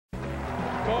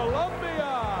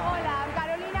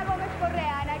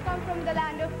the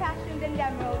land of passions and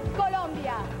emeralds,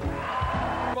 Colombia.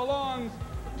 Belongs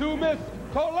to Miss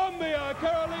Colombia,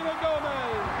 Carolina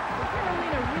Gómez.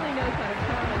 Carolina really knows how to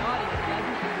charm an audience,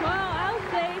 doesn't she? Well, I'll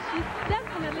say she's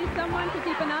definitely someone to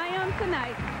keep an eye on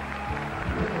tonight.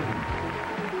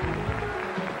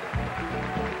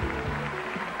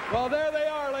 Well, there they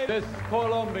are, ladies. Miss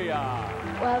Colombia.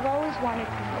 Well, I've always wanted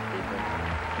to help people.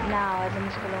 Now, as a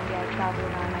Miss Colombia, I travel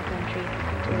around my country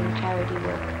doing charity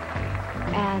work.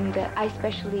 And I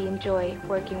especially enjoy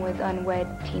working with unwed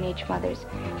teenage mothers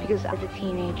because as a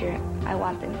teenager, I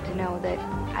want them to know that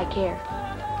I care.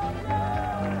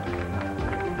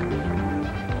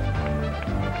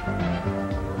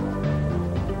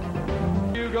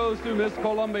 Goes to Miss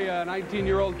Colombia,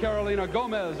 19-year-old Carolina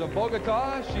Gómez of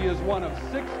Bogota. She is one of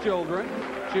 6 children.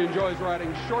 She enjoys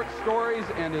writing short stories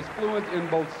and is fluent in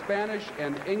both Spanish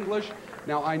and English.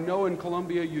 Now, I know in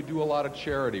Colombia you do a lot of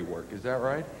charity work. Is that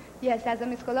right? Yes, as a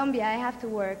Miss Colombia, I have to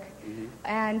work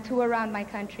and tour around my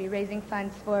country, raising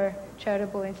funds for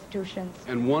charitable institutions.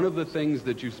 And one of the things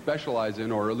that you specialize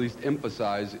in, or at least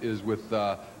emphasize, is with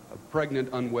pregnant,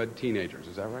 unwed teenagers.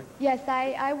 Is that right? Yes,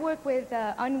 I work with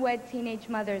unwed teenage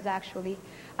mothers, actually.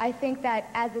 I think that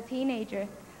as a teenager,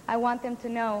 I want them to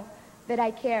know that I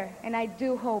care, and I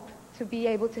do hope to be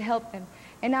able to help them.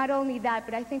 And not only that,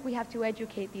 but I think we have to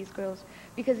educate these girls,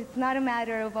 because it's not a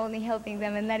matter of only helping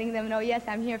them and letting them know, yes,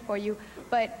 I'm here for you,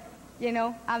 but, you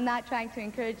know, I'm not trying to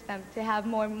encourage them to have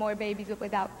more and more babies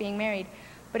without being married.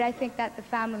 But I think that the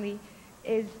family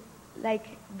is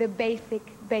like the basic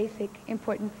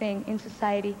important thing in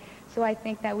society. So I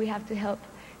think that we have to help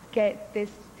get this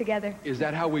together. Is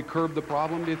that how we curb the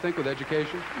problem, do you think, with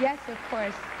education? Yes, of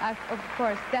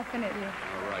course, definitely.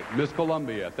 All right, Miss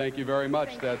Colombia, thank you very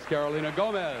much. That's Carolina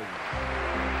Gómez.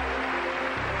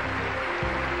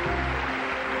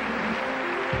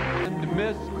 And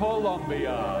Miss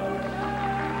Colombia.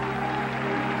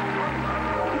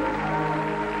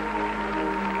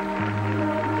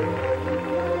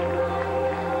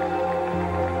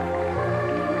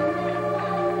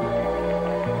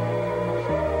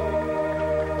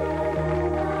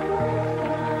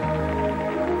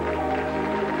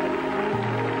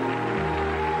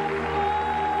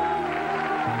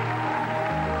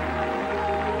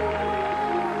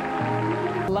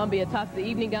 Colombia tops the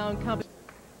evening gown competition.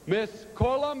 Miss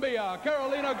Colombia,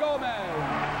 Carolina Gómez.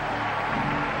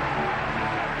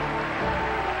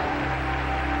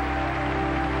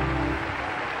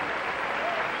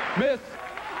 Miss.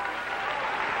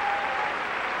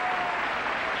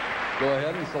 Go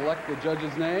ahead and select the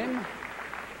judge's name.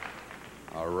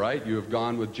 All right, you have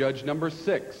gone with judge number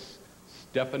 6,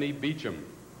 Stephanie Beecham.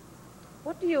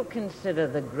 What do you consider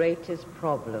the greatest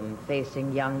problem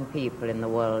facing young people in the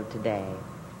world today?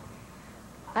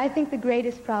 I think the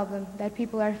greatest problem that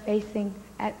people are facing,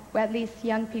 at least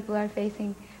young people are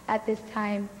facing at this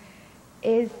time,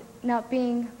 is not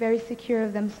being very secure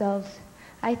of themselves.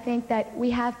 I think that we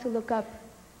have to look up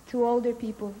to older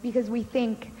people because we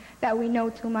think that we know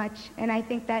too much. And I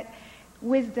think that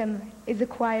wisdom is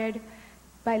acquired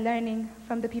by learning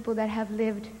from the people that have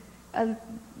lived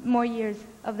more years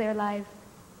of their lives.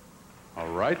 All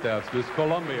right, that's Miss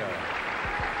Colombia.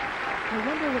 I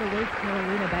wonder what awaits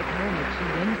Carolina back home if she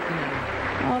wins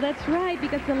tonight. Oh, that's right,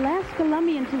 because the last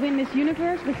Colombian to win Miss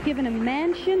Universe was given a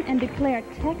mansion and declared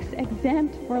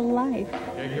tax-exempt for life.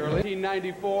 Okay,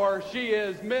 1994, she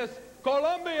is Miss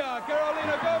Colombia,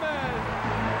 Carolina Gómez.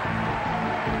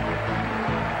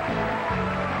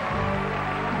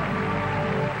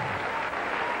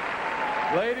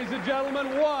 Ladies and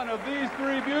gentlemen, one of these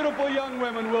 3 beautiful young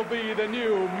women will be the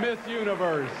new Miss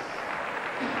Universe.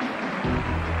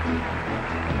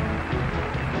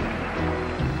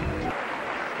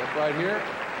 Step right here.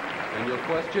 And your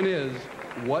question is,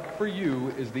 what for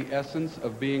you is the essence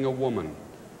of being a woman?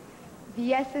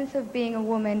 The essence of being a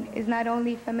woman is not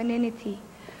only femininity,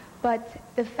 but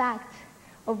the fact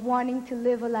of wanting to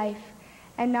live a life.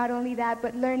 And not only that,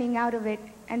 but learning out of it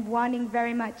and wanting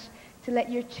very much to let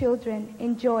your children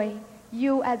enjoy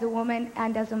you as a woman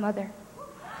and as a mother.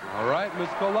 All right, Miss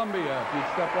Colombia, if you'd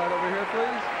step right over here,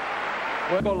 please.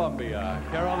 With Colombia,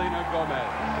 Carolina Gómez.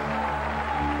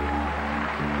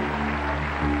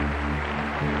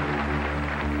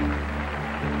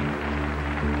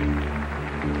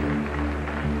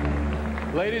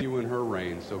 Ladies, you in her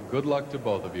reign, so good luck to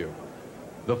both of you.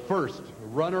 The first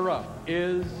runner-up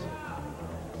is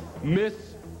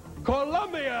Miss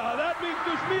Colombia. That means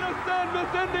Dushmita Sen,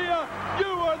 Miss India.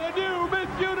 You are the new Miss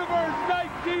Universe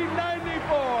 1994.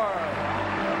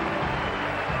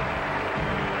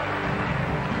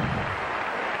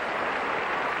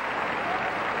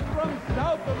 From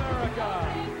South America.